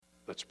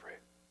Let's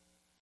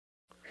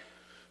pray.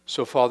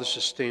 So, Father,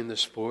 sustain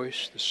this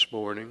voice this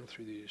morning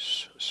through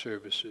these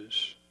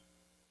services.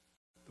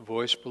 The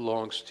voice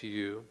belongs to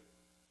you.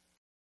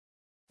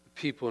 The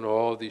people in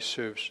all of these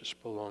services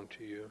belong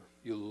to you.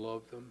 You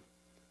love them.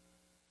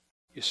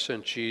 You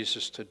sent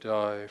Jesus to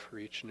die for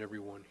each and every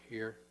one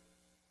here.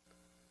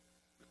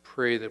 We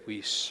pray that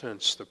we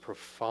sense the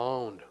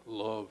profound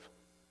love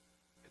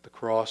at the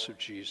cross of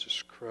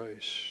Jesus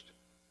Christ.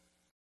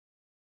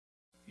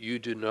 You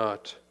do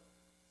not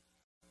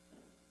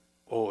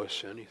owe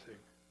us anything.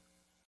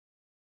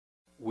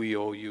 We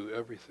owe you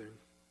everything.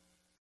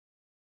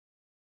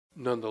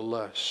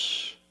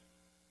 Nonetheless,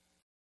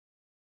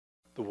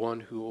 the one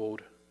who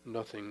owed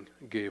nothing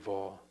gave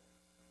all.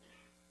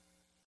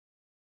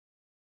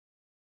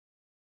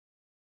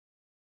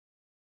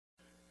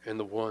 And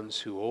the ones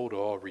who owed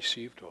all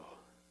received all.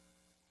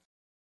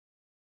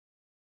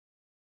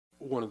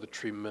 One of the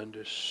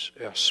tremendous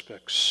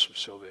aspects of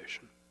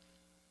salvation.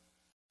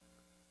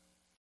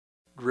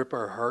 Grip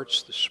our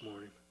hearts this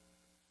morning.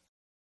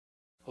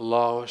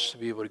 Allow us to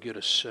be able to get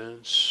a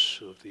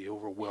sense of the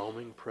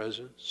overwhelming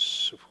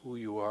presence of who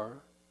you are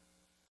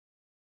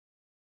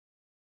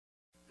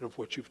and of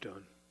what you've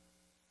done.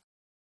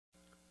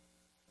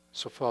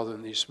 So, Father,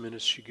 in these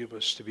minutes you give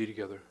us to be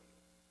together,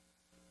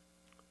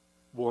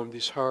 warm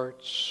these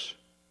hearts,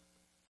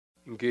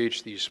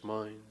 engage these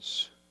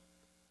minds,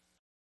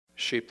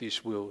 shape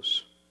these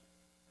wills.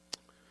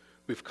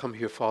 We've come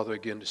here, Father,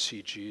 again to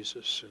see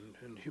Jesus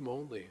and Him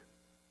only.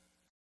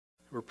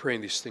 We're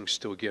praying these things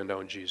still again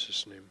now in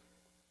Jesus' name.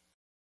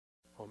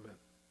 Amen.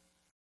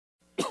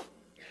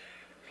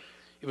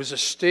 It was a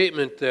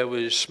statement that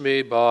was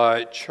made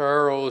by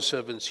Charles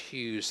Evans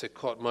Hughes that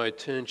caught my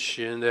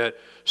attention, that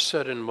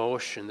set in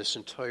motion this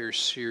entire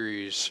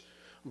series,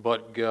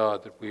 But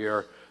God, that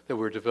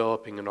we're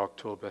developing in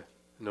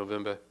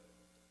November.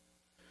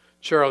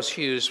 Charles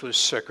Hughes was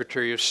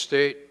Secretary of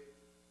State,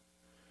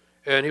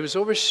 and he was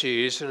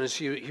overseas, and as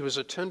he was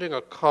attending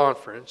a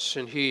conference,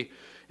 and he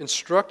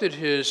instructed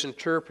his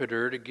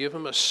interpreter to give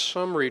him a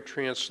summary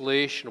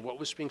translation of what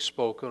was being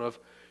spoken of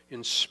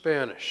in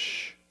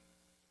Spanish.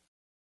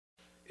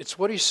 It's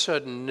what he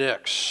said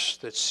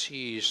next that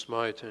seized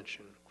my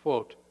attention.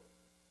 Quote,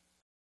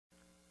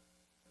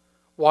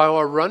 "While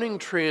a running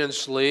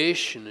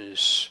translation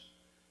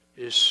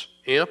is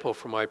ample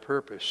for my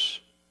purpose,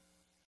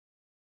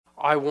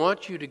 I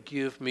want you to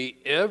give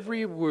me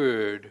every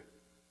word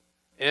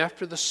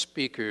after the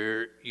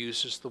speaker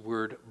uses the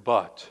word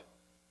but.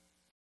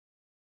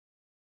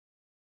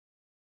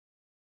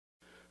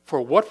 For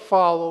what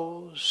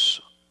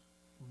follows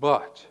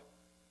but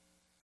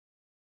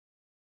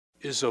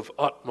is of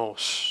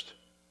utmost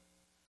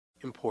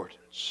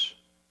importance."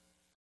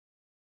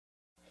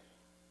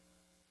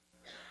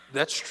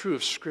 That's true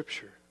of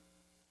Scripture.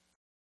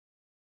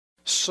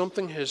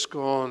 Something has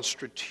gone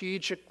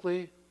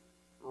strategically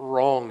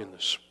wrong in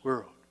this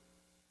world.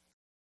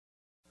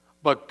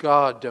 But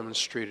God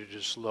demonstrated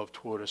His love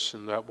toward us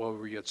in that while we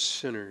were yet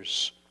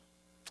sinners,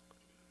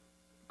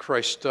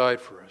 Christ died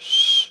for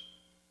us,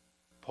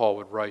 Paul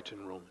would write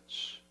in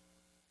Romans.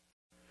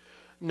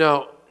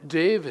 Now,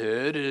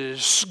 David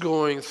is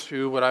going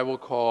through what I will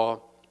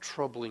call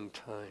troubling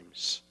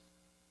times.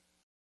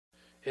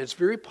 And it's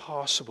very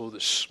possible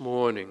this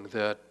morning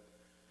that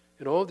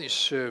in all these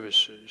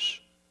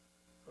services,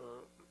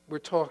 we're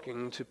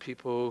talking to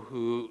people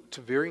who,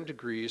 to varying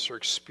degrees, are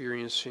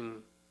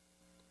experiencing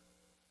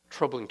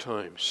troubling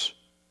times.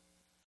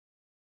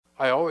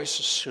 I always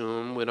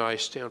assume when I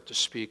stand up to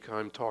speak,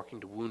 I'm talking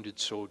to wounded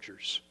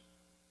soldiers.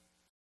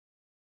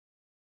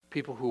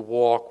 People who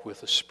walk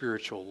with a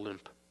spiritual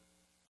limp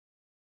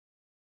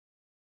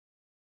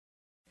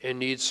and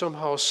need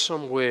somehow,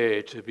 some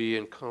way to be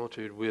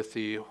encountered with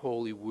the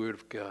holy Word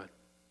of God.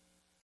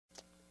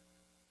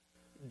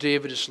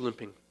 David is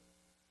limping.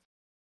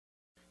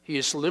 He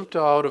is limped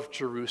out of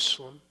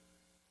Jerusalem.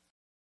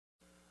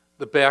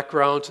 The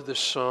background to this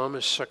psalm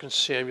is 2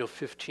 Samuel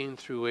 15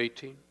 through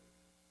 18.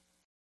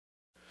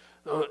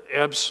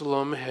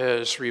 Absalom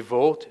has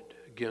revolted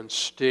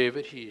against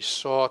David. He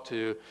sought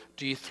to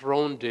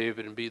dethrone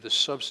David and be the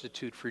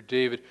substitute for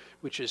David,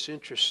 which is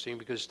interesting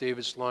because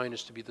David's line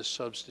is to be the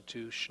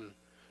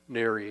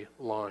substitutionary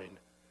line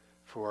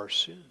for our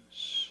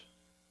sins.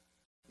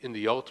 In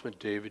the ultimate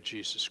David,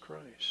 Jesus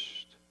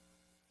Christ.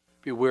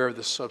 Beware of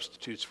the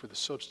substitutes for the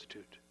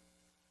substitute.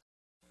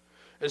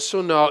 And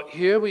so now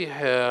here we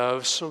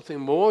have something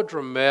more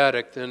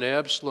dramatic than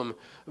Absalom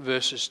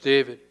versus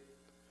David.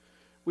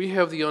 We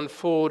have the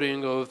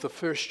unfolding of the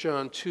 1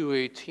 John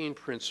 2:18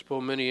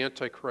 principle, many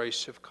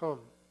antichrists have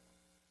come.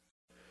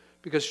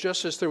 Because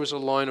just as there was a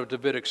line of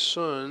Davidic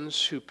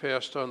sons who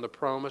passed on the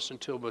promise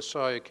until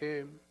Messiah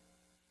came,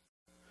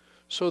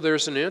 so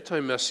there's an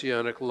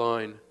anti-messianic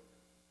line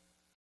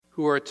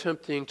who are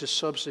attempting to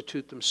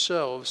substitute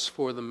themselves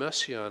for the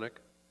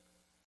messianic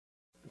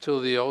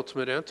until the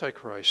ultimate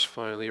antichrist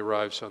finally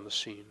arrives on the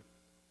scene.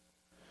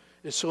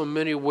 And so in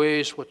many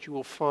ways what you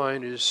will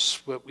find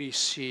is what we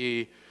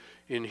see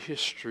in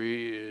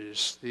history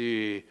is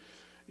the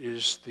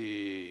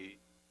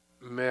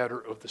matter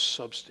of the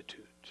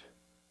substitute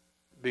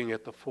being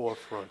at the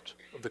forefront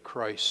of the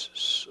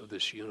crisis of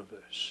this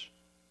universe.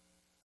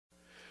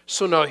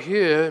 So now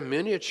here, in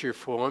miniature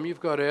form, you've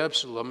got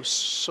Absalom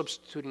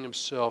substituting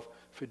himself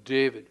for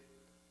David.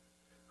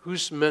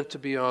 Who's meant to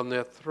be on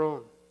that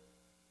throne?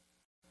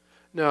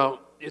 Now,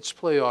 it's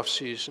playoff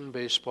season,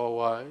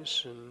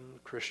 baseball-wise,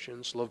 and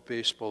Christians love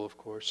baseball, of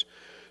course.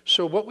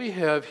 So what we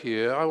have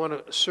here, I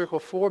want to circle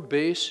 4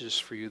 bases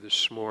for you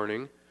this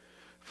morning,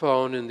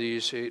 found in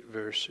these 8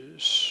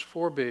 verses.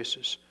 4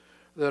 bases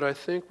that I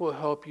think will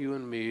help you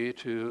and me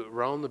to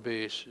round the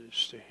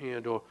bases to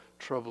handle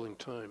troubling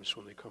times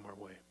when they come our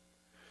way.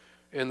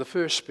 And the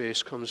first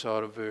base comes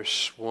out of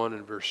verse 1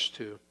 and verse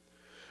 2.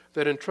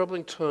 That in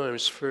troubling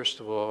times, first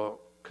of all,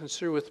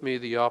 consider with me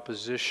the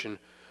opposition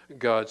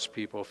God's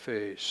people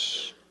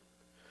face.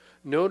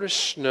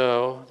 Notice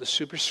now, the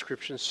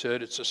superscription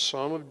said it's a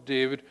Psalm of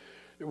David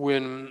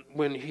when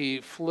he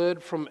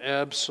fled from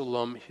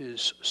Absalom,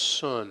 his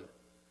son.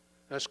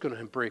 That's going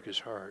to break his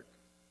heart.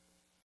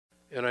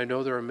 And I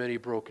know there are many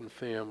broken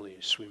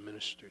families we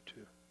minister to,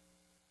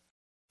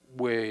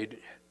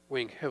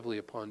 weighing heavily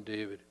upon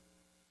David,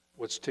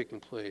 what's taking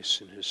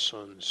place in his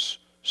son's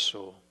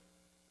soul.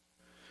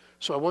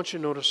 So I want you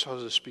to notice how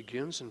this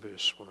begins in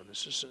verse 1.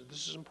 This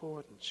is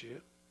important, see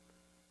it?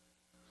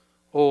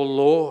 O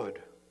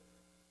Lord,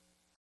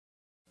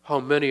 how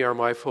many are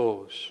my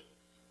foes?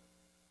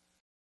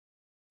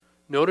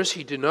 Notice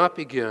he did not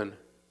begin,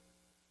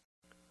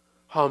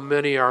 how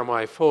many are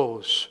my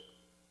foes,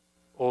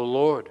 O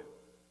Lord,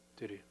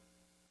 did he?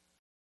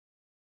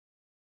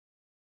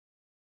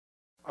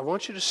 I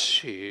want you to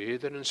see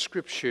that in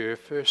Scripture,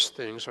 first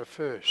things are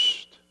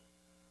first.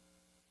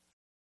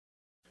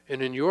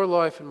 And in your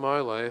life and my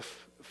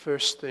life,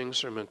 first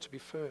things are meant to be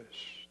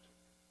first.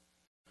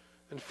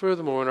 And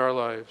furthermore, in our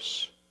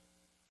lives,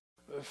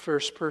 the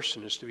first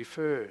person is to be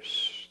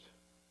first.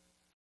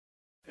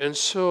 And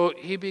so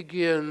he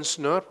begins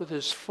not with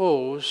his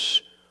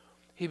foes,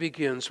 he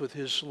begins with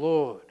his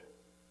Lord.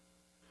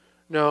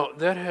 Now,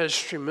 that has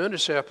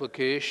tremendous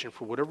application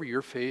for whatever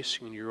you're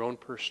facing in your own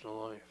personal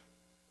life.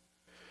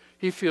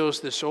 He feels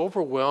this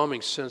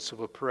overwhelming sense of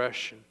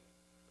oppression,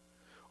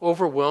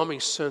 overwhelming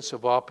sense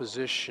of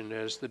opposition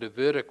as the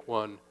Davidic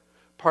one,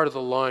 part of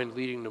the line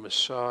leading to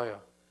Messiah.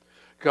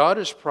 God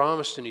has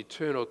promised an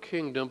eternal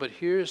kingdom, but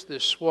here's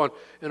this one,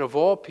 and of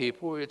all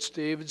people, it's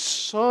David's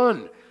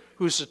son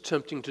who's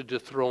attempting to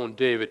dethrone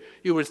David.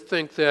 You would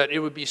think that it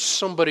would be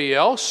somebody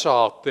else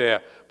out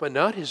there, but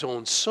not his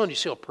own son. You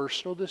see how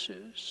personal this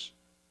is?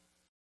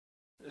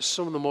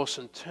 Some of the most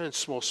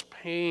intense, most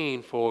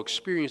painful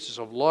experiences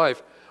of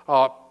life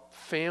are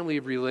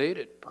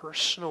family-related,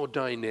 personal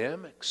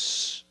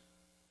dynamics.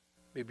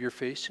 Maybe you're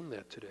facing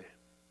that today.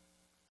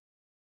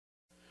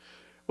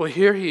 Well,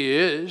 here he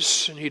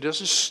is, and he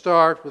doesn't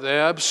start with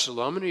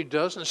Absalom, and he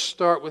doesn't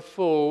start with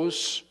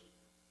foes.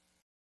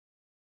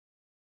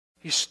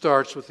 He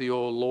starts with the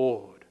O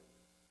Lord.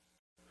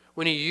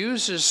 When he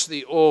uses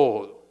the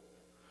O,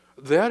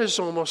 that is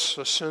almost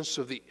a sense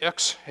of the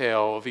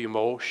exhale of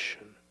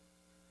emotion.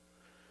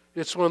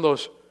 It's one of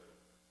those,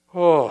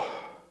 oh,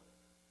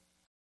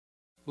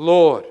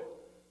 Lord.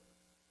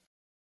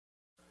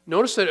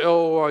 Notice that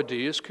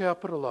L-O-R-D is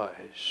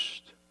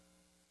capitalized.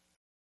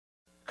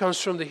 It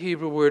comes from the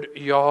Hebrew word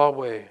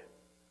Yahweh.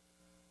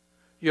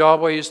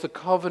 Yahweh is the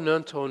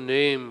covenantal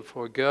name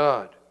for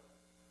God,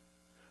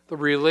 the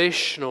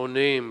relational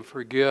name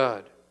for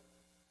God.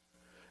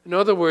 In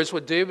other words,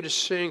 what David is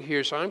saying here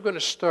is, I'm going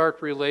to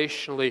start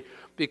relationally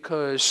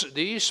because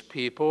these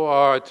people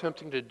are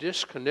attempting to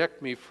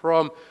disconnect me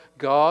from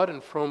God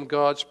and from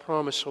God's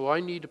promise. So I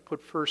need to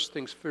put first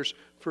things first,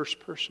 first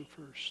person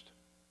first.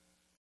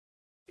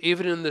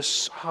 Even in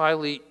this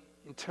highly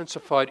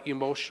intensified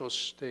emotional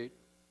state.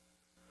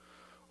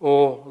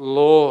 Oh,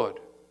 Lord.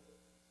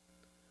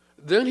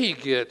 Then he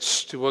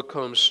gets to what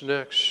comes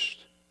next.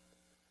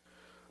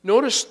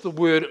 Notice the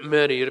word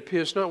many. It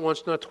appears not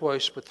once, not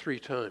twice, but 3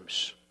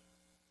 times.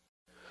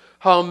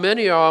 How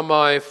many are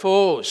my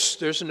foes?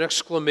 There's an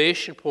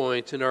exclamation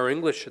point in our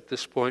English at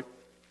this point.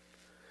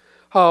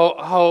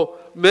 How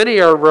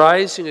many are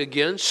rising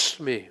against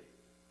me?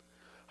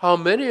 How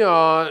many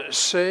are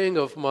saying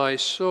of my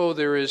soul,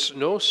 there is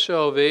no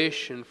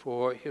salvation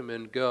for him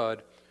in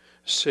God?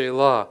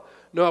 Selah.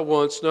 Not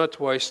once, not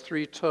twice,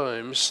 3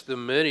 times. The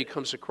many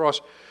comes across.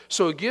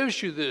 So it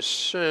gives you this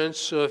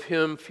sense of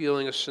him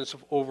feeling a sense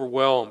of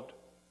overwhelmed.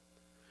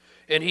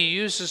 And he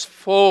uses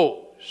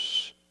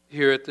foes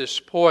here at this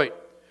point.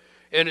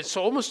 And it's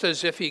almost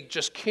as if he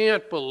just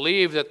can't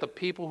believe that the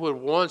people who had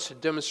once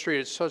had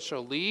demonstrated such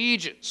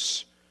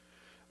allegiance,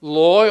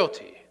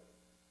 loyalty,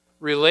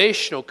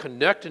 relational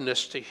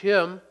connectedness to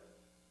him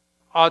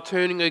are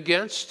turning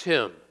against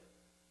him.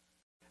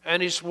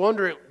 And he's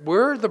wondering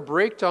where the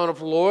breakdown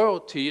of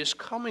loyalty is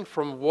coming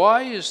from.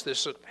 Why is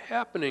this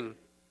happening?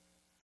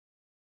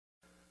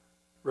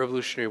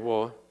 Revolutionary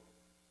War.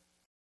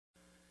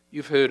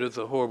 You've heard of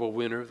the horrible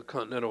winter the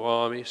Continental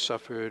Army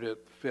suffered at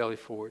Valley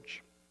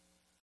Forge.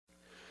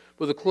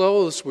 But the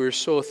clothes were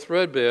so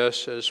threadbare,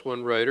 says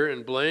one writer,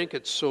 and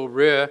blankets so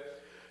rare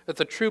that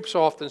the troops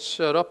often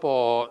sat up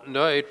all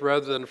night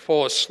rather than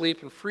fall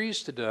asleep and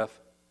freeze to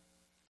death.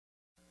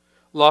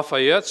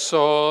 Lafayette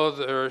saw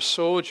their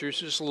soldiers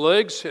whose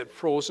legs had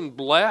frozen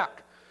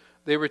black.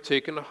 They were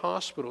taken to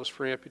hospitals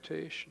for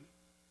amputation.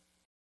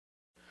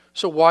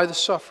 So why the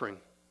suffering?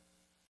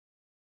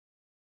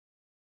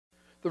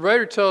 The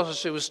writer tells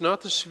us it was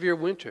not the severe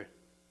winter,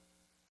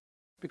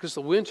 because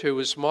the winter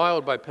was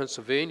mild by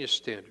Pennsylvania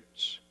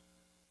standards.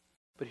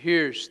 But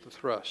here's the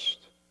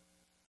thrust.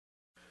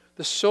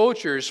 The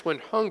soldiers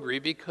went hungry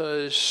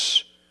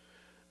because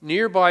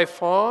nearby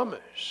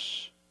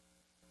farmers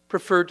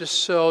preferred to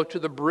sell to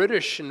the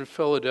British in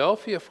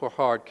Philadelphia for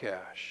hard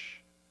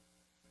cash.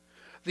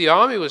 The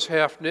army was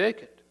half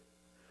naked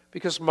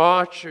because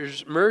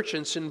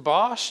merchants in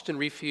Boston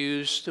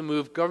refused to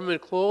move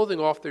government clothing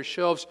off their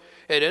shelves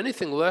at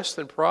anything less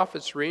than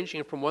profits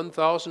ranging from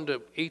 1,000 to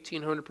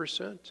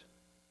 1,800%.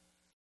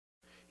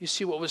 You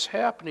see, what was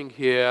happening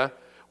here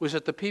was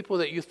that the people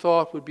that you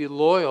thought would be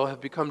loyal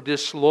have become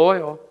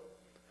disloyal,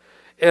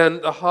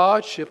 and the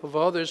hardship of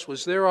others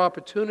was their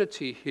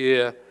opportunity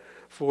here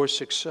for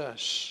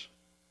success.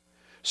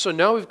 So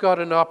now we've got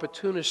an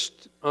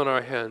opportunist on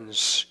our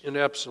hands in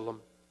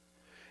Absalom.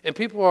 And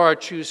people are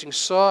choosing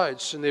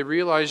sides, and they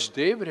realize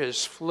David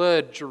has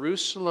fled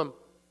Jerusalem.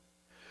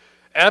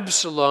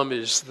 Absalom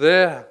is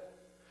there.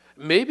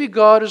 Maybe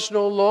God is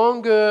no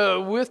longer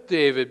with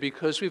David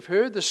because we've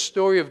heard the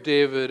story of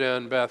David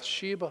and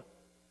Bathsheba.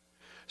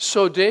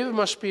 So David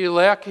must be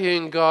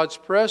lacking God's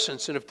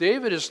presence. And if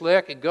David is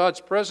lacking God's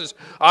presence,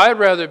 I'd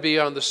rather be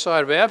on the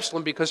side of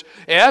Absalom because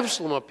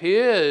Absalom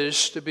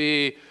appears to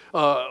be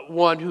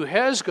one who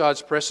has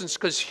God's presence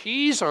because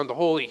he's on the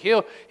holy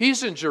hill.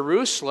 He's in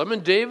Jerusalem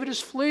and David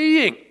is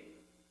fleeing.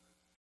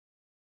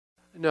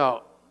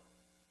 Now,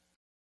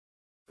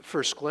 at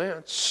first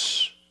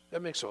glance,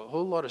 that makes a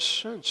whole lot of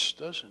sense,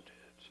 doesn't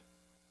it?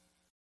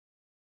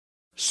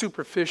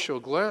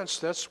 Superficial glance,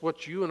 that's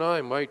what you and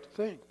I might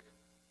think.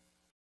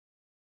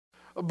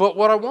 But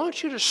what I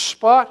want you to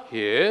spot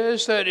here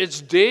is that it's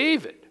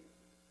David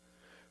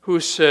who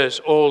says,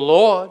 "O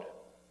Lord."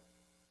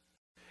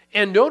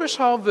 And notice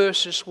how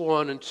verses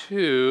 1 and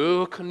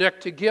 2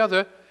 connect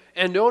together,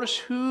 and notice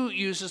who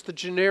uses the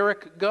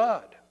generic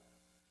God.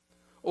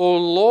 "O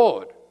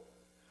Lord,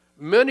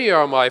 many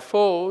are my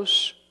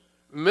foes,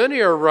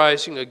 many are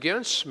rising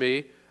against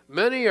me,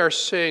 many are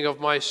saying of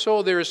my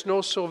soul, there is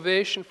no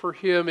salvation for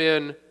him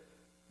in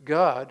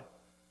God."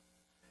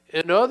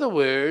 In other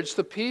words,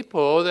 the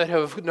people that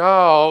have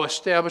now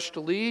established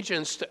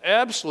allegiance to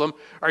Absalom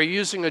are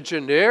using a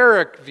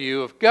generic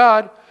view of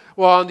God,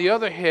 while on the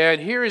other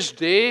hand, here is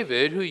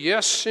David, who,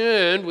 yes,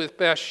 sinned with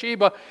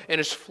Bathsheba and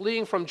is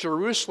fleeing from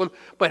Jerusalem,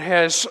 but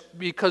has,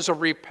 because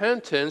of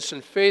repentance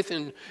and faith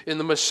in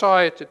the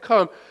Messiah to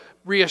come,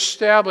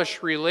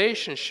 reestablished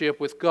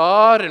relationship with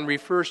God and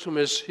refers to him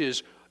as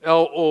his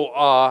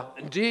Lord.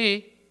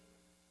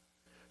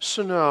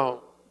 So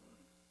now,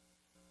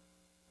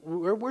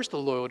 where's the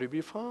loyalty to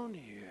be found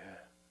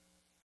here?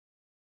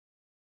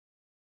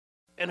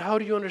 And how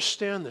do you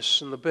understand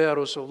this in the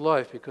battles of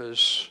life?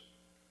 Because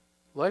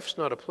life's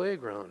not a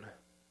playground.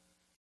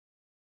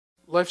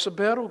 Life's a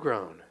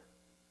battleground.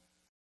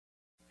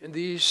 And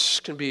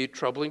these can be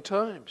troubling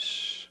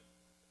times.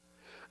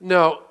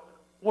 Now,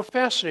 what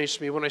fascinates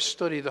me when I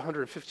study the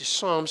 150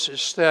 Psalms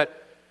is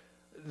that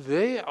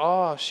they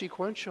are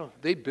sequential.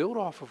 They build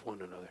off of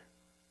one another.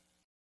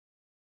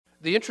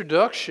 The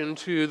introduction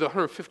to the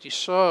 150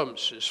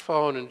 Psalms is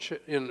found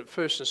in the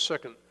first and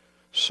second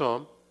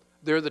Psalm.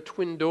 They're the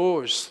twin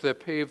doors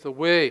that pave the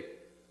way.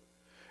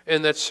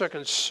 And that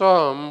second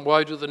Psalm,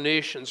 why do the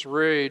nations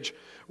rage?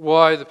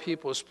 Why the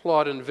peoples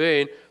plot in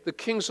vain? The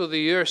kings of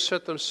the earth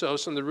set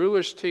themselves, and the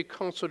rulers take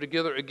counsel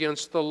together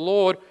against the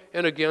Lord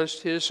and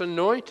against his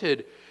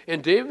anointed.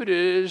 And David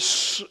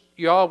is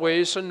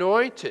Yahweh's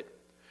anointed.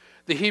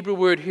 The Hebrew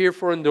word here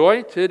for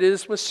anointed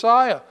is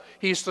Messiah.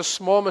 He's the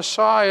small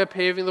Messiah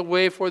paving the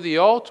way for the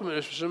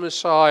ultimate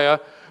Messiah,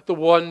 the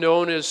one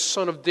known as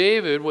Son of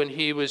David when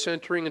he was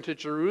entering into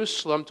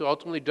Jerusalem to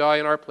ultimately die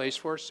in our place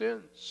for our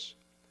sins.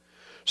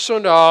 So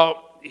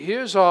now,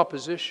 here's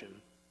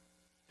opposition.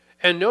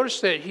 And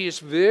notice that he's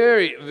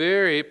very,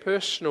 very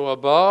personal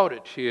about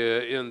it here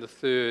in the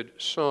third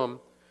Psalm.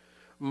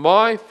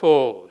 My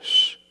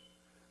foes,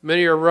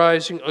 many are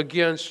rising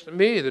against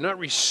me. They're not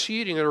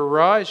receding, they're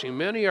rising.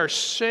 Many are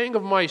saying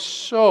of my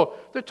soul.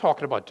 They're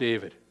talking about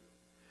David.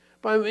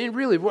 But I mean,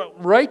 really,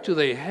 what right do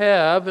they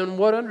have and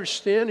what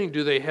understanding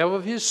do they have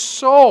of his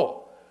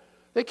soul?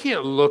 They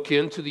can't look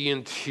into the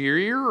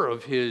interior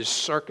of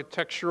his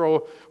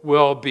architectural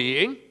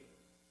well-being,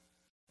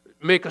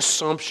 make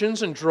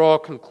assumptions and draw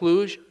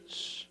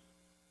conclusions.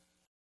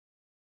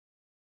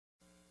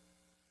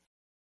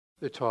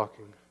 They're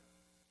talking.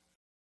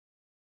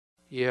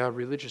 Yeah,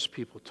 religious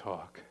people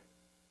talk.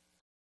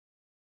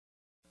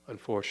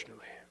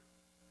 Unfortunately.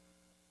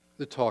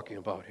 They're talking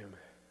about him.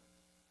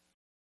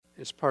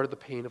 It's part of the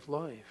pain of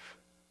life.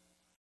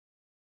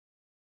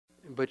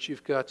 But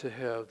you've got to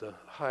have the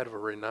hide of a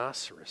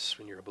rhinoceros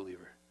when you're a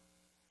believer.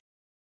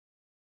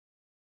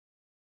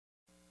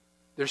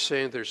 They're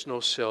saying there's no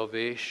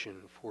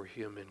salvation for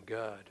him in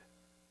God.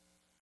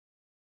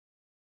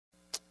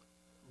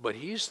 But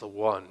he's the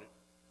one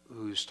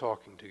who's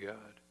talking to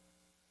God.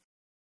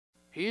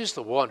 He's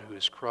the one who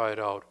has cried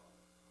out,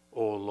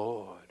 "O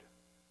Lord,"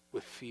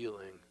 with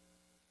feeling.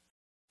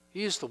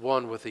 He's the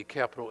one with the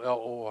capital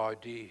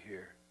Lord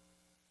here.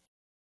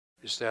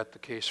 Is that the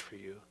case for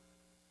you?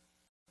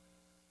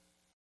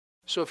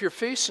 So if you're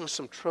facing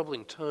some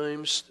troubling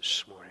times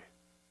this morning,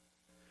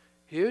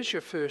 here's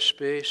your first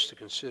base to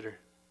consider.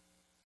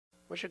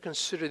 I want you to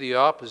consider the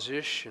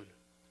opposition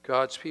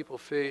God's people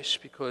face,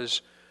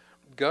 because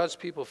God's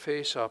people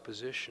face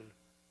opposition.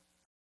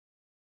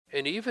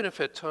 And even if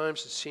at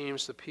times it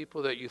seems the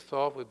people that you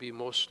thought would be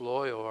most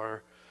loyal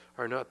are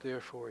not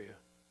there for you,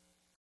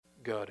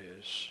 God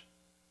is.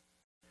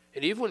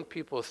 And even when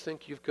people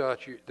think you've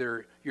got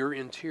your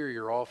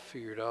interior all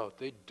figured out,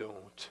 they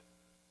don't.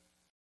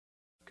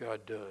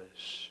 God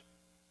does.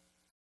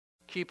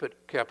 Keep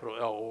it capital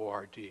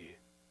Lord.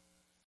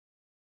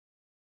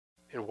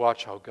 And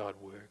watch how God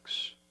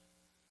works.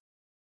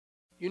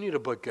 You need a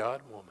but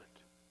God moment.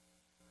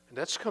 And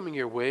that's coming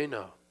your way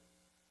now.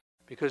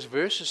 Because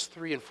verses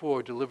 3 and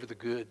 4 deliver the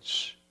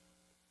goods.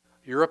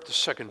 You're up to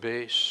second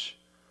base.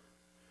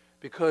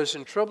 Because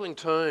in troubling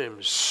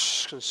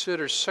times,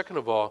 consider, second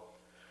of all,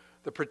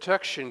 the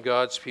protection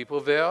God's people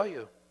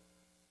value.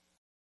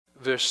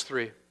 Verse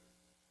 3.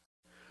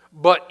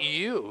 But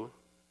you,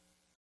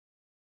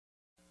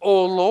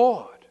 O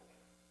Lord,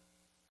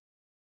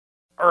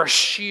 are a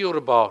shield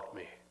about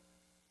me,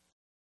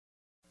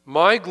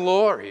 my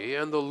glory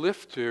and the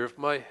lifter of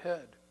my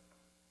head.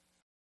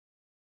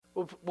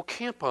 We'll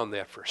camp on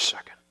that for a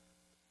second.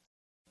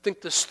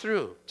 Think this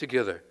through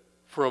together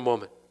for a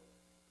moment.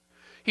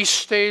 He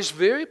stays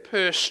very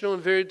personal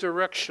and very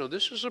directional.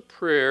 This is a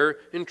prayer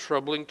in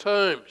troubling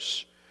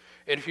times.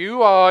 And if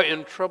you are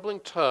in troubling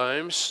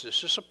times,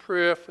 this is a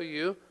prayer for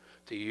you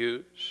to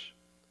use.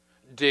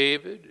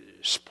 David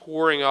is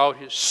pouring out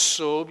his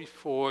soul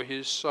before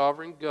his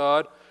sovereign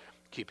God,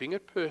 keeping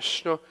it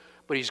personal,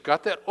 but he's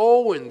got that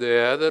O in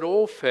there, that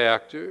O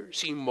factor,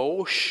 it's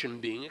emotion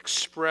being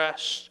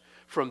expressed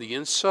from the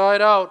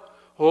inside out.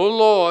 O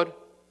Lord,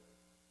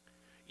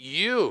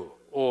 you,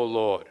 O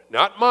Lord,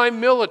 not my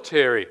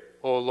military,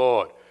 O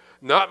Lord,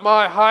 not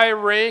my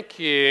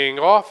high-ranking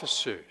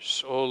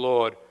officers, O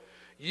Lord,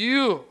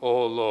 you,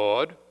 O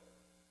Lord,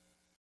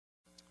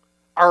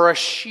 are a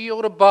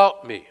shield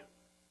about me.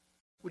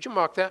 Would you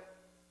mark that?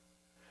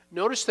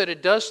 Notice that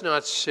it does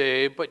not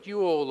say, but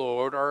you, O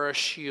Lord, are a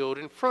shield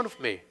in front of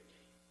me.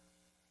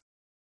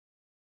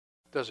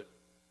 Does it?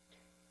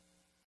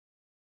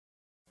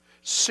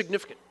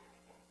 Significant.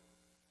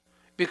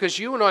 Because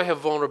you and I have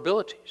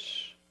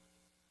vulnerabilities.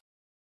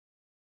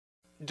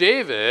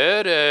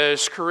 David,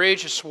 as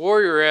courageous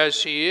warrior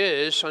as he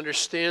is,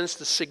 understands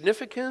the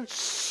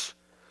significance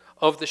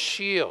of the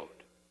shield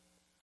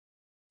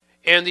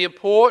and the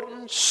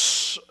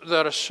importance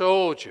that a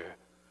soldier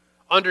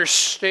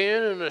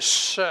understand and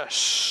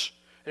assess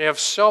and have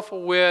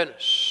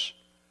self-awareness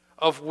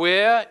of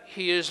where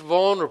he is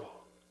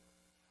vulnerable.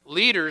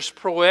 Leaders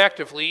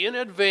proactively in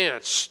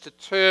advance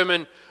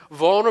determine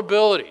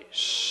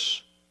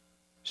vulnerabilities.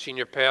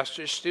 Senior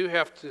pastors do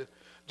have to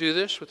do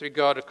this with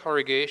regard to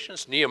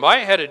congregations.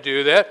 Nehemiah had to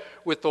do that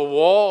with the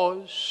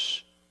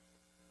walls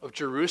of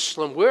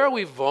Jerusalem. Where are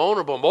we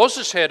vulnerable?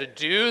 Moses had to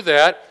do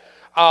that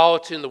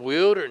out in the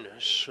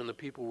wilderness when the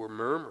people were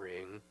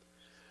murmuring.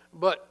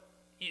 But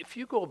if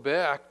you go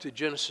back to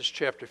Genesis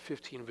chapter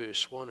 15,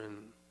 verse 1,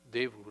 and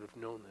David would have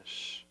known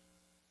this,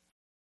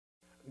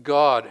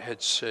 God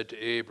had said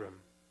to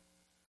Abram,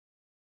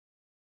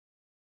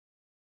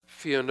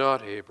 "Fear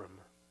not, Abram,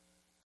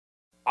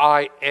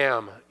 I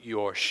am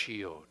your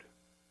shield.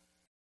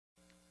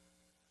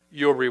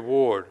 Your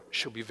reward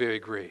shall be very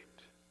great."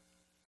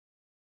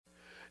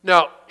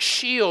 Now,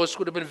 shields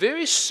would have been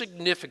very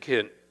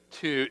significant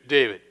to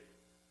David.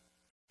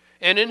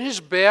 And in his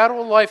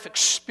battle life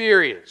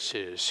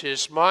experiences,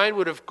 his mind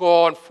would have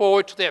gone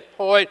forward to that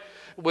point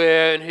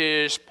when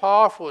his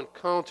powerful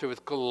encounter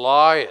with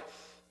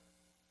Goliath,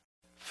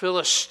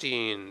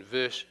 Philistine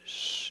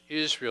versus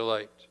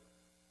Israelite.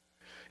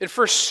 In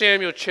 1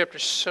 Samuel chapter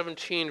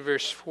 17,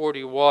 verse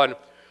 41,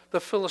 the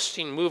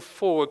Philistine moved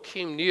forward,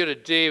 came near to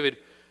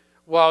David,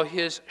 while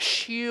his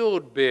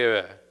shield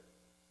bearer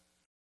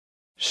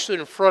stood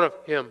in front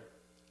of him.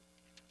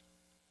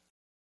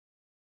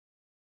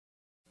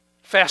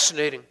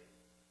 Fascinating.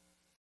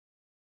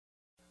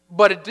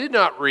 But it did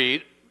not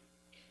read,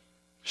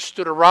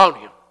 stood around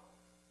him.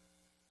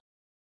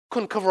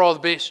 Couldn't cover all the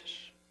bases.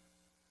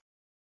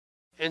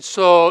 And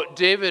so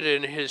David,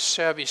 in his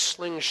savvy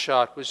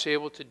slingshot, was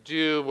able to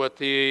do what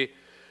the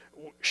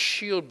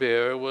shield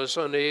bearer was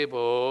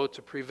unable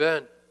to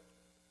prevent.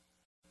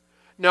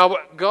 Now,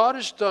 what God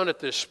has done at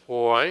this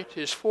point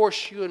is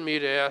force you and me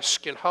to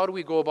ask, and how do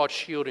we go about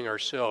shielding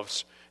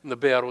ourselves in the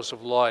battles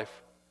of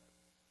life?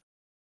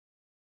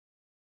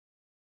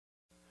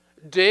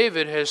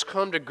 David has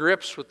come to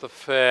grips with the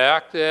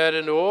fact that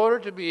in order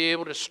to be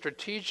able to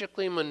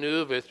strategically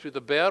maneuver through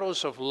the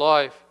battles of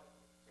life,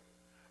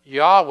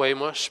 Yahweh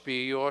must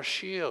be your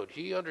shield.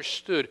 He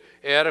understood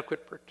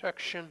adequate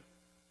protection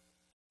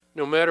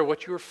no matter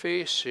what you're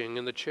facing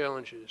and the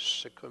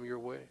challenges that come your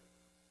way.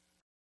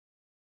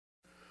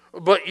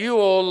 But you,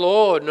 O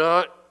Lord,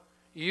 not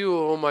you,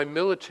 O my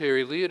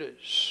military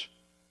leaders,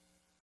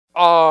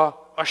 are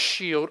a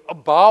shield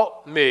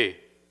about me.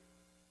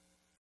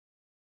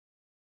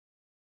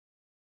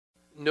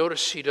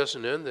 Notice he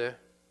doesn't end there.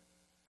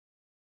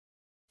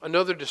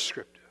 Another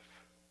descriptive.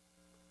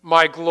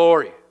 My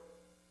glory.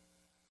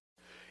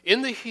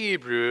 In the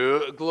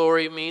Hebrew,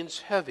 glory means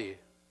heavy.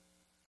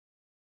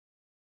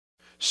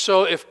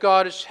 So if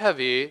God is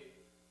heavy,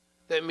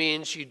 that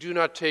means you do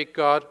not take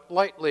God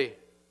lightly.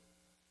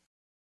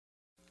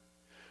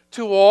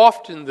 Too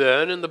often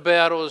then, in the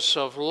battles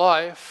of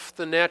life,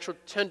 the natural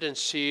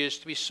tendency is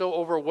to be so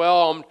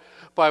overwhelmed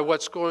by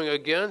what's going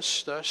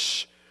against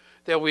us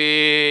that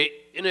we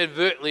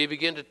inadvertently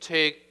begin to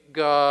take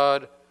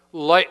God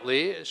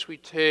lightly as we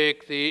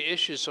take the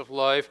issues of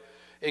life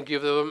and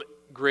give them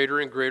greater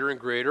and greater and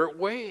greater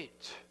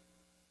weight.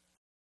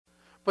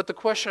 But the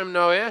question I'm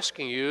now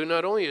asking you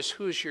not only is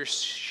who's your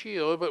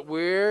shield, but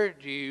where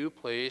do you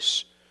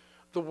place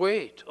the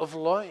weight of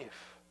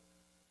life?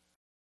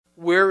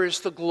 Where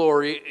is the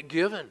glory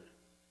given?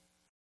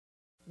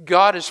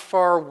 God is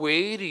far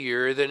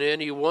weightier than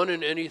anyone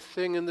and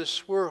anything in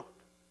this world.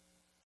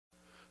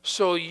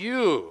 So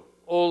you,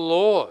 O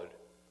Lord,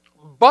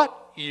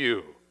 but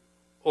you,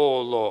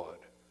 O Lord,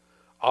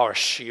 are a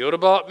shield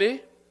about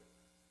me,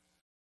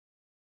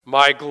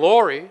 my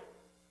glory.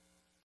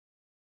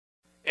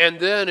 And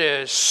then,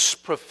 as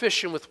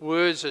proficient with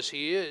words as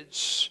he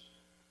is,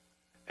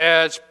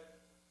 adds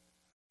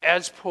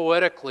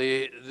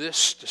poetically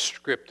this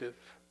descriptive,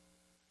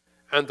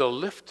 and the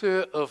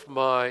lifter of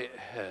my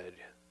head.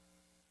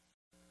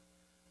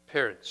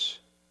 Parents,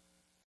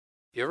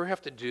 you ever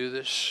have to do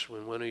this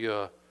when one of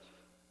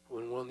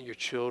your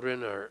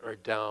children are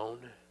down,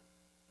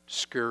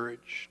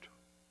 discouraged,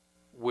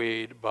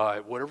 weighed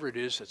by whatever it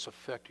is that's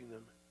affecting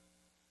them?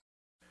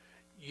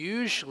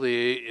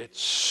 Usually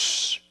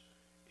it's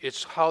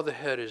how the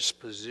head is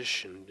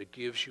positioned that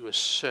gives you a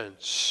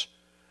sense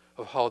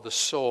of how the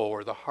soul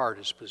or the heart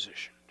is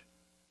positioned.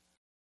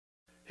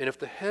 And if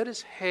the head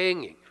is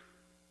hanging,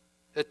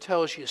 that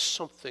tells you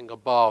something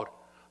about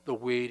the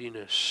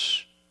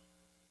weightiness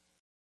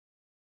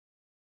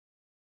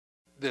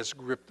that's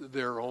gripped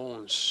their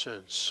own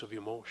sense of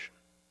emotion.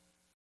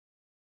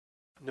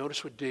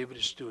 Notice what David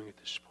is doing at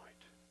this point.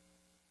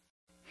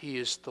 He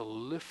is the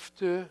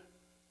lifter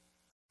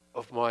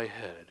of my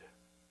head.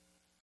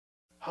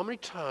 How many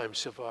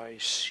times have I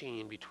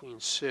seen between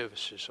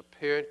services a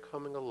parent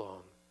coming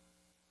along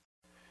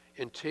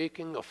and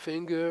taking a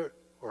finger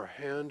or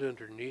a hand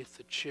underneath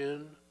the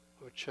chin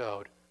of a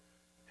child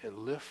and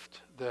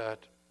lift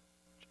that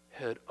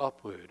head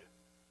upward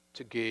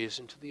to gaze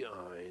into the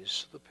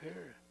eyes of the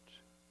parent?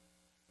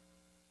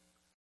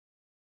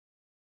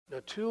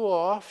 Now, too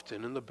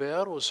often in the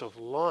battles of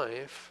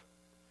life,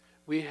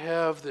 we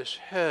have this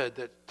head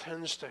that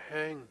tends to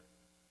hang.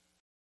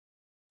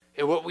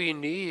 And what we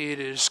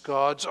need is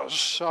God's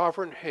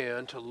sovereign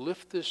hand to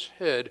lift this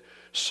head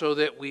so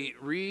that we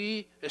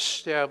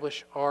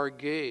reestablish our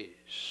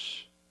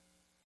gaze,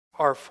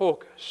 our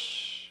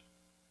focus,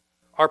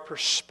 our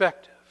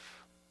perspective,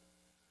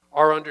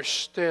 our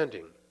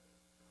understanding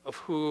of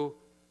who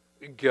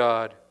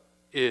God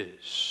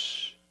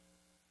is.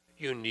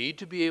 You need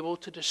to be able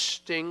to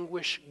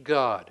distinguish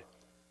God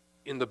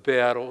in the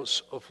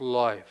battles of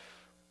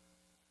life.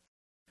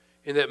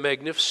 In that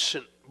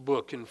magnificent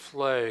book in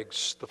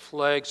Flags, The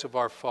Flags of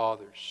Our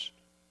Fathers,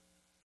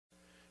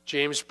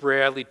 James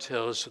Bradley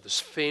tells of this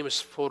famous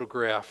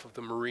photograph of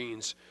the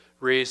Marines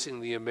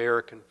raising the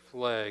American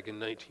flag in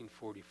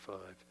 1945.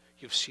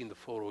 You've seen the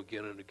photo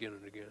again and again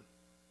and again.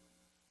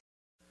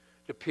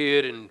 It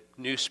appeared in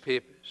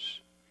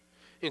newspapers,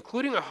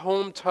 including a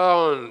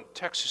hometown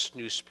Texas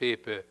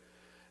newspaper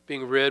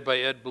being read by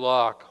Ed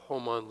Block,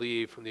 home on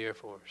leave from the Air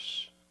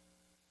Force.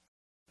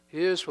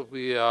 Here's what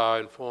we are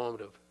informed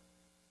of.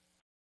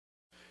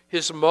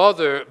 His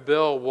mother,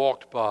 Belle,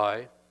 walked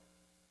by,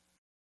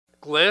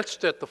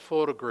 glanced at the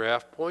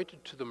photograph,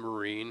 pointed to the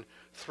Marine,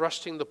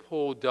 thrusting the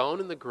pole down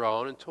in the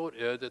ground, and told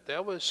Ed that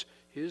that was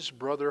his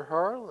brother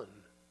Harlan.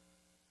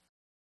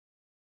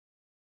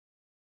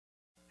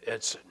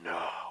 Ed said,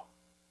 "No,"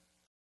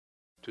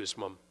 to his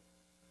mom.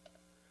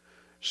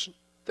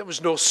 There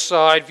was no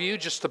side view,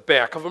 just the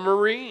back of a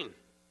Marine.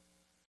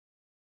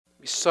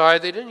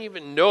 Besides, they didn't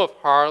even know if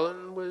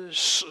Harlan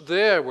was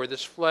there where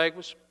this flag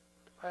was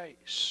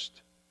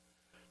placed.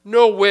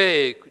 No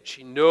way could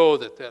she know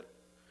that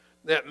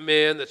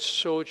man, that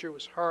soldier,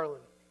 was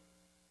Harlan.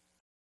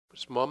 It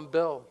was Mom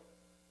Belle.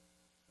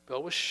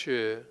 Belle was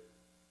sure.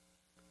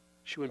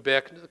 She went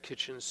back into the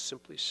kitchen and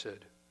simply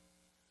said,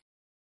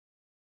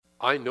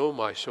 "I know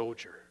my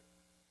soldier.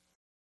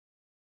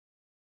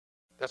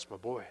 That's my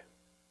boy."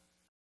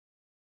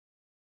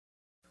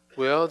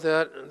 Well,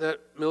 that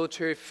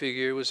military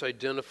figure was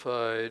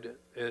identified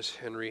as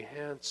Henry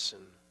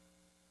Hansen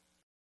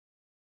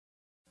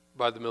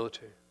by the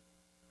military.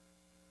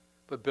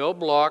 But Bell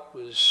Bloch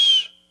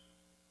was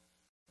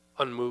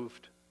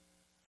unmoved.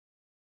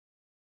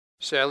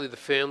 Sadly, the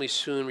family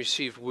soon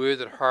received word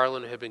that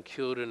Harlan had been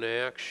killed in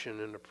action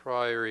in a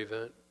prior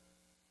event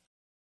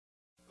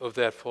of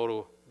that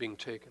photo being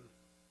taken.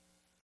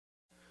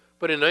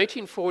 But in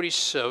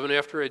 1947,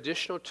 after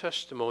additional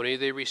testimony,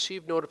 they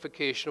received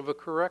notification of a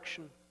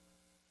correction.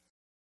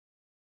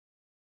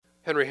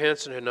 Henry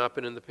Hansen had not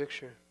been in the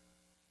picture.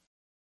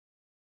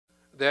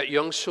 That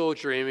young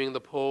soldier aiming the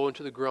pole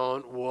into the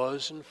ground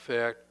was, in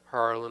fact,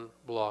 Harlan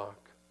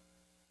Bloch.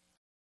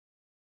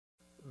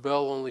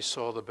 Bell only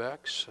saw the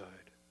backside,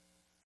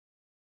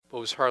 but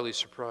was hardly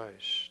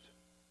surprised.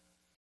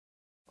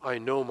 I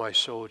know my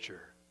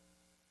soldier.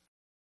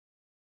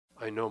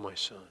 I know my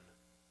son.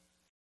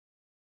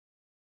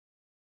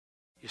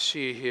 You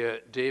see here,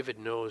 David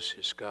knows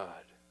his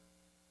God.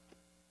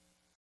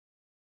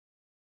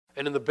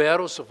 And in the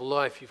battles of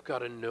life, you've got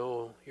to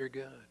know your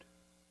God.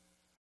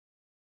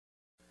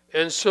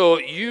 And so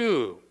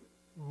you,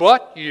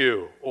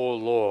 O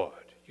Lord,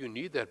 you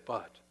need that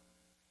but.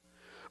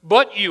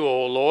 But you,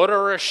 O Lord,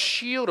 are a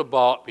shield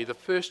about me. The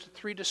first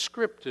three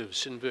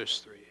descriptives in verse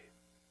 3.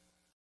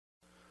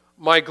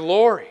 My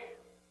glory,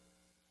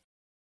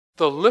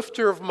 the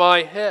lifter of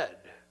my head.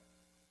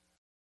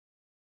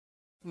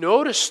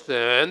 Notice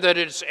then that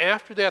it's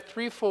after that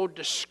threefold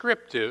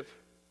descriptive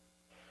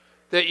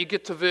that you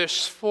get to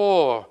verse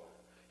 4.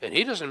 And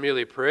he doesn't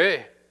merely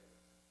pray.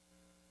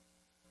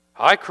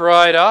 I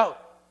cried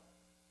out.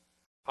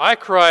 I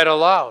cried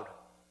aloud.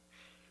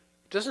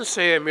 It doesn't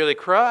say I merely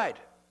cried.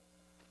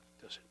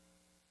 Does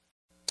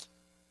it?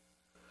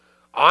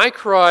 I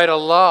cried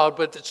aloud,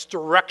 but it's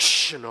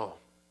directional.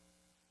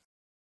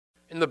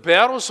 In the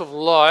battles of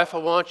life, I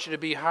want you to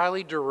be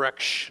highly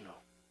directional.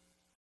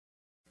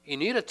 You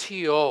need a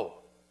TO.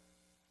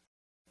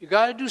 You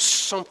got to do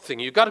something.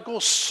 You got to go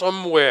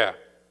somewhere.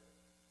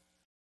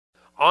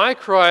 I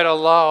cried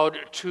aloud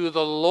to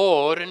the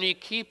Lord, and he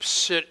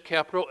keeps it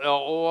capital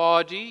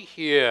L-O-R-D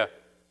here.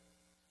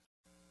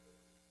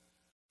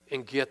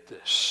 And get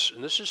this,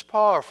 and this is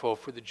powerful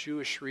for the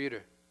Jewish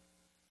reader.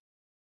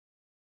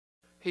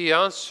 He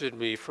answered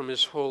me from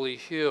his holy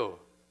hill.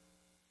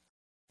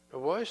 Now,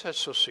 why is that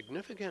so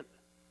significant?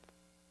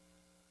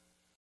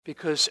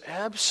 Because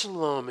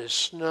Absalom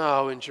is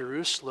now in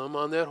Jerusalem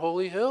on that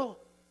holy hill.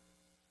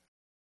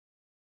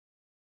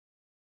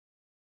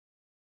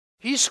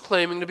 He's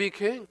claiming to be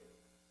king.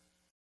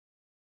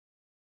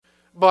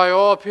 By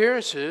all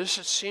appearances,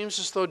 it seems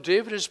as though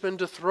David has been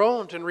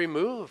dethroned and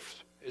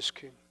removed as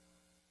king.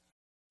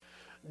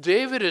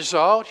 David is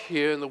out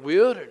here in the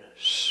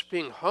wilderness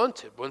being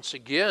hunted once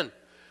again.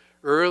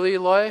 Early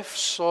life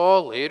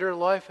Saul, later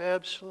life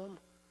Absalom.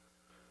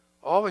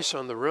 Always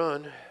on the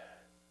run.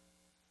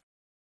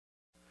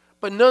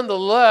 But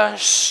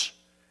nonetheless,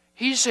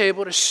 he's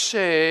able to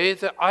say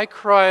that I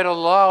cried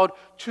aloud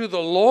to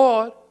the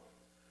Lord.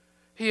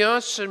 He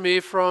answered me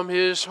from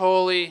his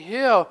holy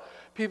hill.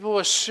 People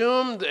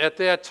assumed at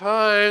that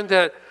time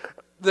that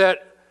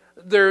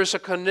there's a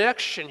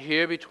connection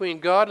here between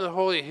God and the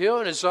holy hill,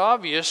 and it's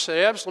obvious that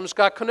Absalom's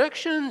got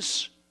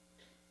connections.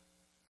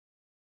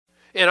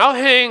 And I'll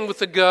hang with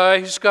the guy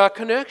who's got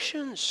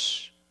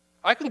connections.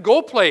 I can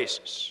go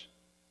places.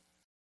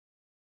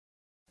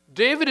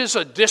 David is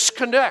a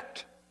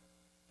disconnect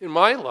in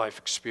my life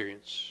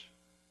experience.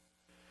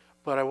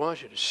 But I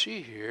want you to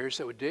see here is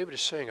that what David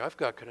is saying, I've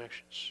got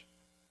connections.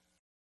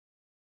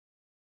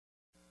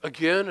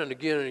 Again and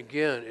again and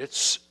again,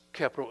 it's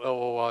capital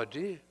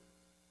L-O-R-D.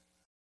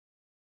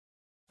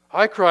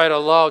 I cried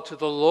aloud to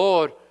the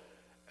Lord,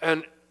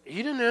 and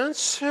he didn't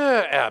answer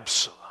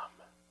Absalom.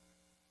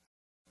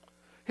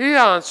 He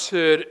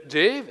answered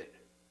David.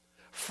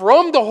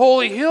 From the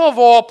holy hill of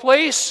all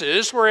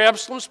places where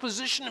Absalom's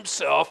positioned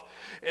himself,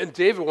 and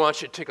David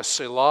wants you to take a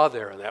Selah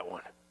there on that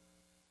one.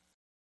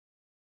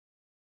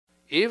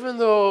 Even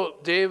though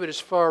David is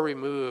far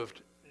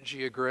removed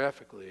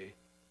geographically,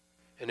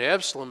 and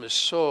Absalom is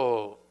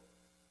so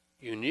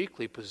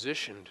uniquely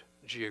positioned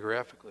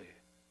geographically,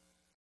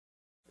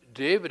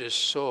 David is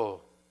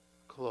so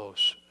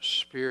close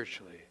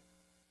spiritually,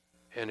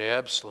 and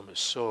Absalom is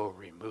so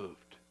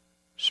removed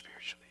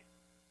spiritually.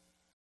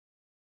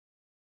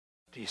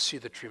 Do you see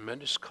the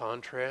tremendous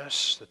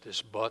contrast that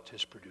this but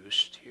has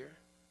produced here?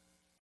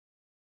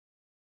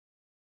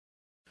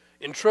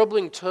 In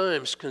troubling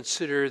times,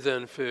 consider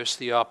then first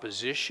the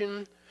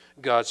opposition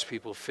God's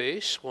people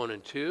face, 1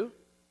 and 2.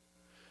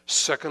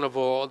 Second of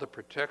all, the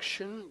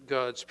protection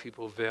God's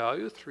people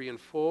value, 3 and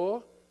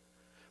 4.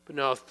 But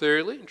now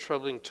thirdly, in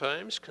troubling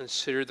times,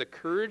 consider the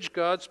courage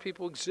God's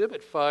people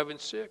exhibit, 5 and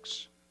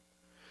 6.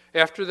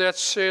 After that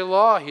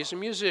Selah, he's a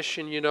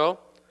musician, you know.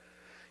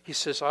 He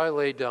says, I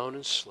lay down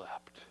and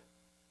slept.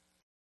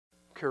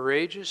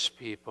 Courageous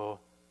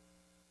people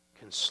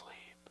can sleep.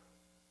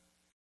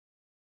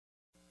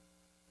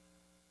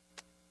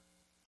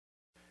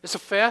 It's a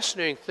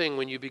fascinating thing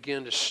when you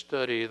begin to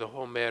study the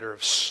whole matter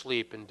of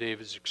sleep in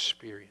David's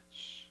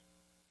experience.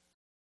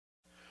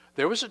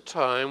 There was a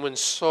time when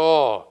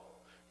Saul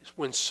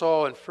in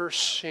 1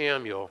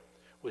 Samuel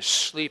was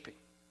sleeping,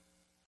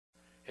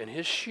 and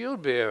his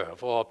shield bearer,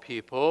 of all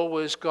people,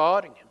 was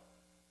guarding him.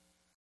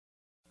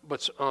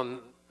 But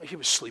he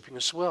was sleeping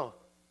as well.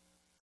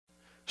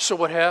 So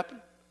what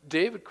happened?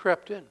 David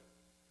crept in.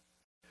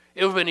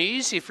 It would have been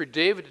easy for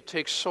David to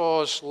take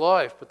Saul's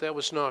life, but that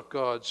was not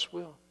God's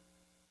will.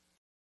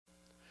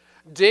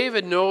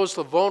 David knows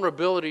the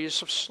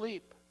vulnerabilities of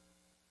sleep.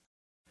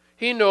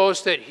 He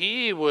knows that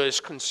he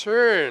was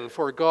concerned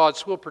for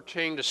God's will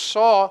pertaining to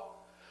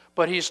Saul,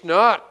 but he's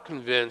not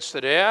convinced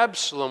that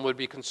Absalom would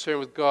be concerned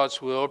with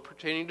God's will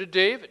pertaining to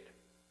David.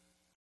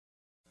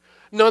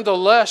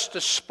 Nonetheless,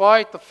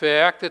 despite the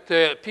fact that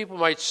the people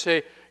might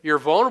say, you're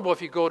vulnerable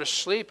if you go to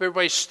sleep,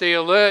 everybody stay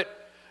alert,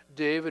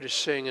 David is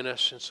saying, in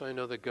essence, I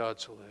know that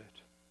God's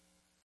alert.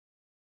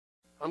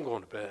 I'm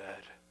going to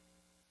bed.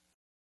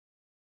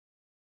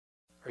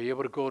 Are you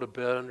able to go to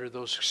bed under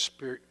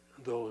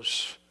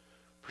those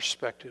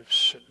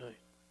perspectives at night?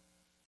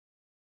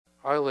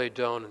 I lay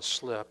down and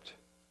slept.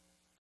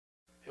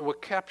 And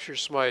what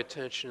captures my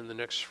attention in the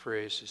next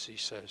phrase is he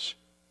says,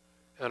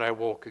 and I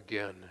woke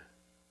again.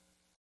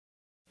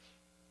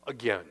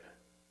 Again.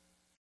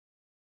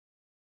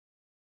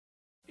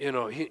 You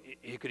know, he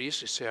could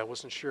easily say, I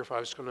wasn't sure if I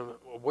was going to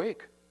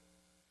awake.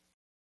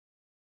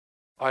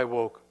 I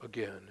woke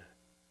again.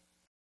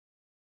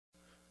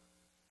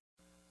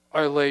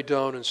 I lay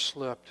down and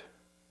slept.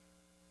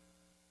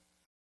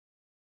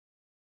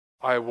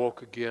 I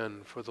woke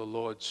again, for the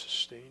Lord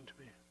sustained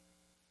me.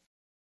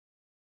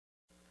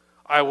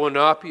 I will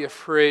not be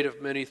afraid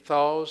of many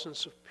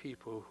thousands of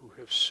people who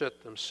have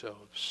set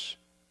themselves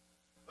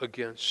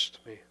against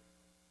me,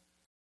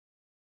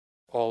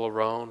 all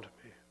around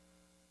me.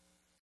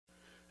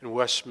 In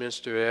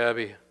Westminster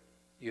Abbey,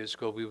 years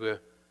ago, we were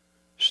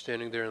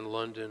standing there in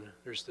London.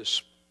 There's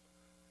this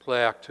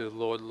plaque to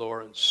Lord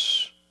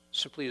Lawrence,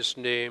 simply his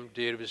name,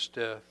 date of his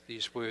death,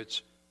 these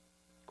words,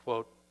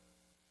 quote,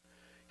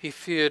 he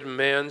feared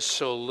man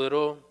so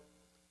little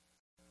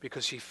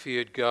because he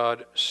feared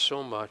God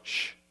so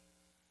much.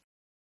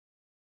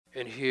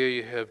 And here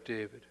you have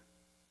David.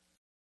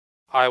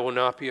 I will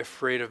not be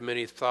afraid of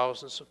many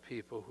thousands of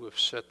people who have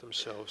set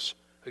themselves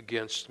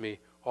against me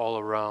all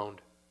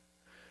around.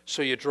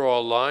 So you draw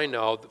a line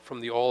now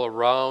from the all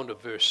around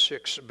of verse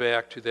 6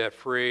 back to that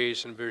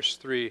phrase in verse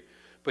 3,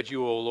 but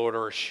you, O Lord,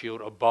 are a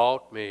shield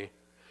about me.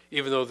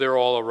 Even though they're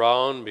all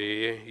around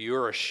me,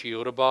 you're a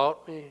shield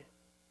about me.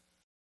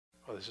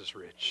 Oh, this is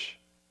rich.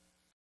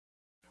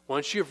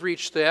 Once you've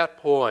reached that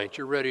point,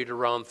 you're ready to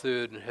round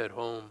third and head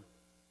home.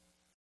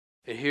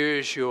 And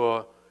here's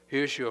your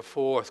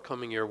fourth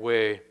coming your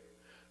way.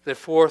 That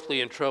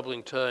fourthly, in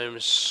troubling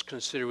times,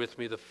 consider with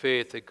me the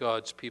faith that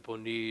God's people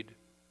need.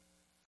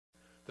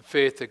 The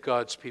faith that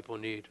God's people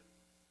need.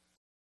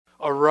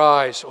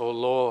 Arise, O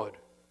Lord.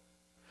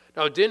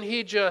 Now, didn't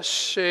he just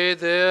say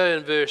there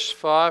in verse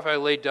 5, I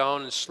lay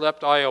down and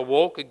slept, I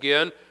awoke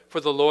again,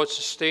 for the Lord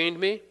sustained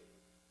me?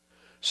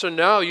 So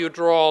now you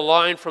draw a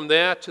line from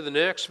that to the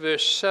next,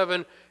 verse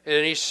 7,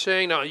 and he's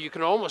saying, now you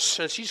can almost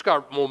sense he's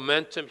got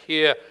momentum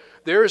here.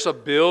 There is a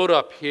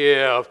build-up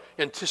here of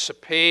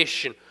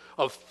anticipation,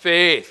 of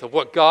faith, of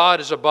what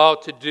God is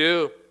about to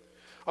do.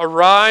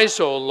 Arise,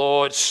 O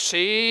Lord,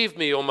 save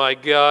me, O my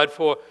God,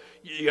 for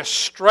you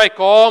strike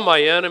all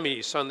my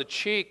enemies on the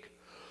cheek.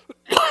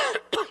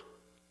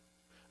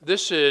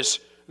 This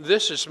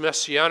is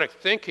messianic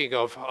thinking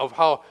of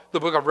how the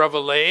book of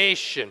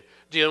Revelation,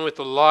 dealing with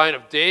the line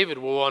of David,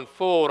 will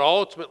unfold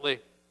ultimately.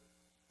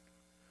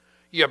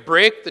 You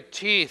break the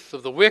teeth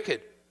of the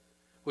wicked,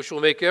 which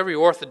will make every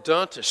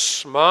orthodontist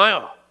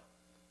smile.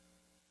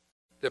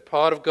 They're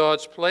part of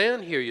God's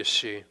plan here, you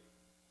see.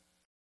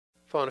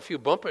 Found a few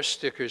bumper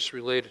stickers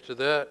related to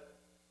that.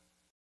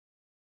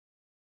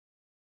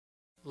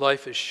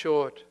 Life is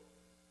short.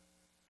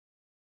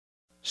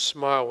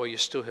 Smile while you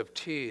still have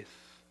teeth.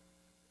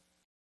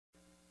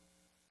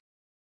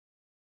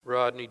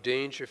 Rodney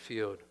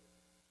Dangerfield.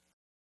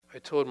 I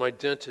told my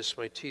dentist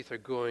my teeth are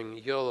going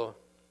yellow.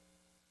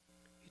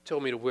 He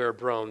told me to wear a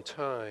brown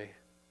tie.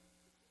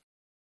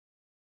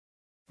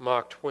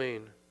 Mark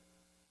Twain.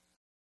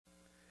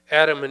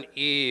 Adam and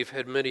Eve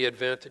had many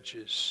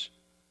advantages,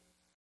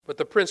 but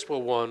the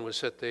principal one was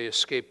that they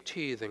escaped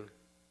teething.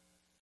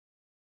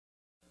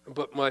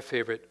 But my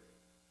favorite,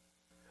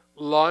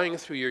 lying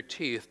through your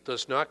teeth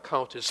does not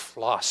count as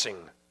flossing.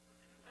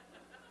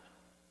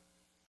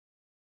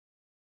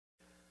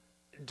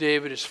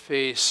 David is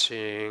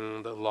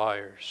facing the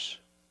liars.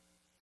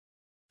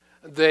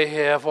 They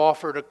have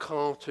offered a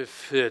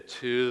counterfeit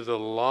to the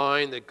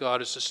line that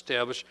God has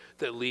established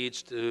that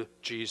leads to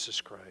Jesus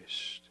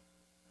Christ.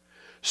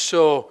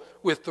 So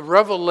with the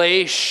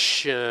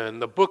Revelation,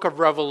 the book of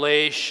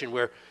Revelation,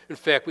 where in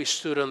fact we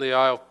stood on the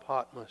Isle of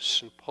Patmos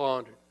and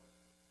pondered,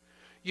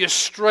 you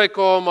strike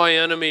all my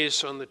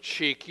enemies on the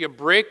cheek. You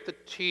break the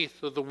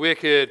teeth of the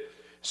wicked,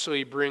 so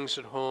he brings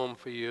it home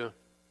for you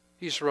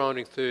He's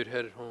rounding third,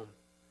 headed home.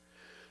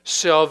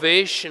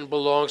 Salvation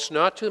belongs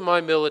not to my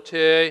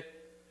military,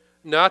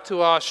 not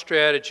to our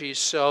strategies.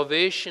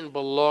 Salvation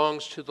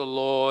belongs to the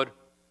Lord.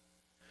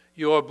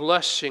 Your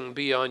blessing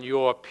be on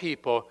your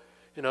people.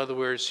 In other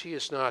words, he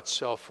is not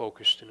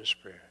self-focused in his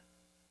prayer.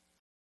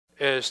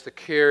 As the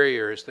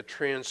carrier, as the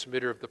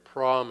transmitter of the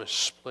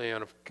promise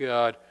plan of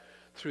God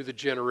through the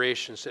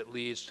generations that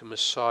leads to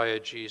Messiah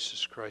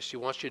Jesus Christ. He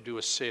wants you to do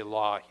a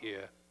Selah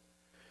here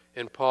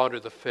and ponder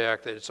the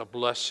fact that it's a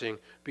blessing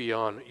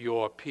beyond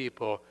your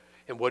people.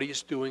 And what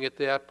he's doing at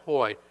that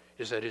point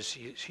is that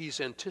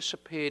he's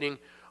anticipating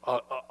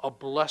a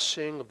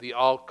blessing of the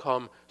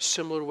outcome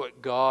similar to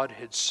what God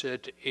had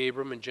said to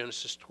Abram in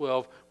Genesis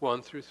 12,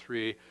 1 through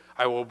 3.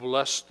 I will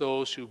bless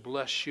those who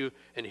bless you,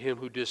 and him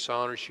who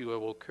dishonors you I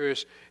will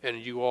curse, and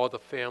you all the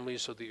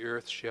families of the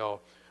earth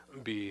shall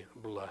be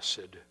blessed.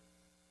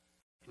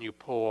 And you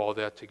pull all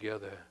that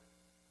together.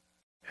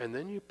 And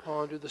then you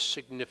ponder the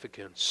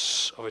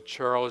significance of a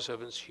Charles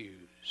Evans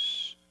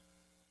Hughes,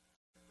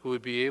 who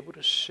would be able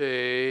to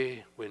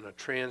say, when a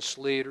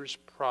translator's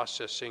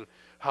processing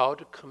how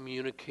to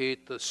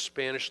communicate the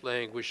Spanish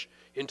language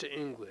into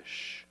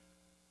English,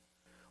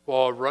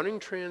 while a running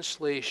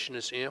translation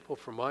is ample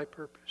for my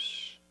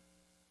purpose,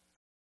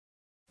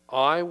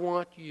 I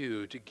want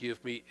you to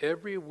give me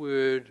every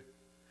word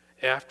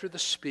after the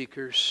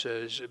speaker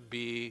says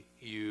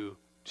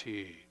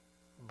B-U-T,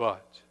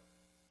 but.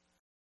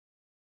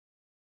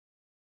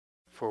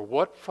 For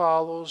what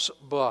follows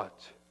but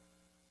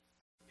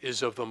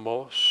is of the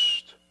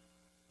most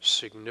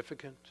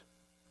significant,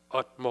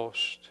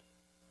 utmost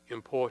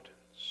importance.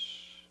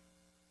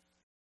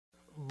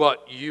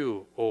 But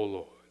you, O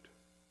Lord,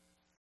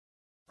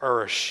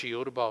 are a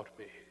shield about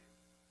me,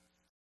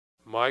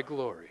 my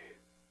glory,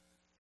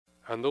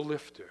 and the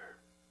lifter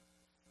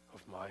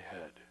of my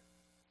head.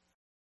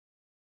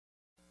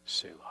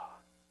 Selah.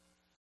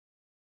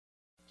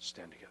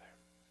 Stand together.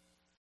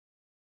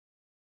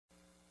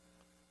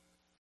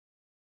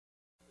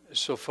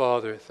 So,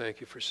 Father,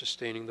 thank you for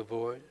sustaining the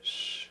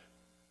voice.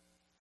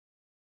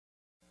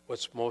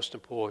 What's most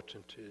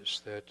important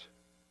is that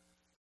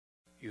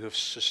you have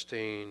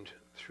sustained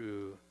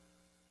through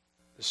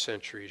the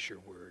centuries your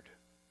word.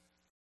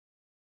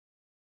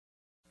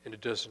 And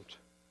it doesn't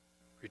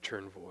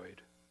return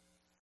void.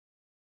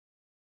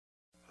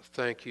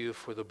 Thank you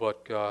for the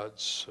but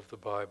gods of the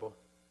Bible.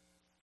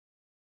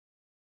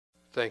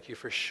 Thank you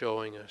for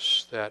showing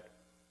us that,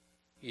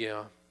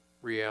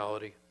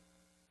 reality.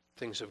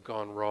 Things have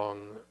gone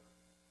wrong.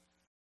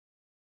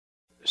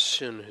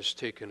 Sin has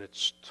taken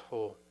its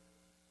toll.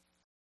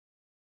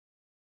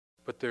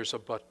 But there's a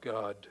but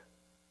God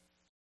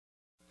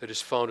that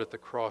is found at the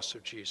cross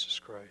of Jesus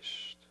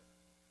Christ.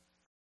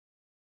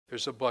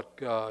 There's a but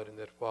God in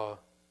that while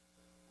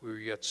we were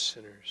yet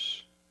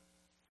sinners,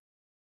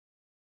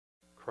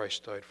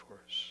 Christ died for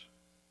us.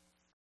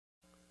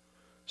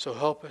 So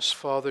help us,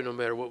 Father, no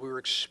matter what we were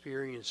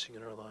experiencing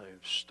in our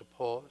lives, to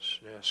pause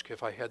and ask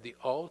if I had the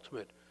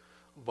ultimate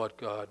but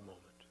God moment,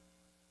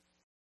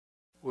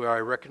 where I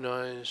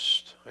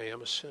recognized I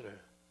am a sinner.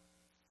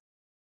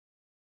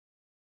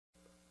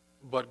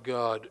 But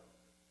God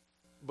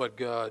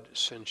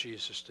sent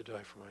Jesus to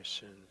die for my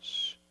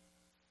sins,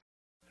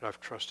 and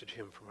I've trusted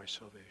him for my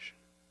salvation.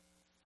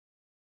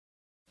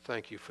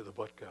 Thank you for the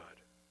but God.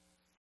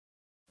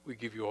 We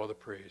give you all the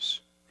praise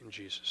in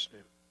Jesus'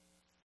 name.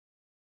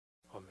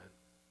 Amen.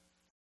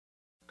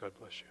 God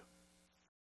bless you.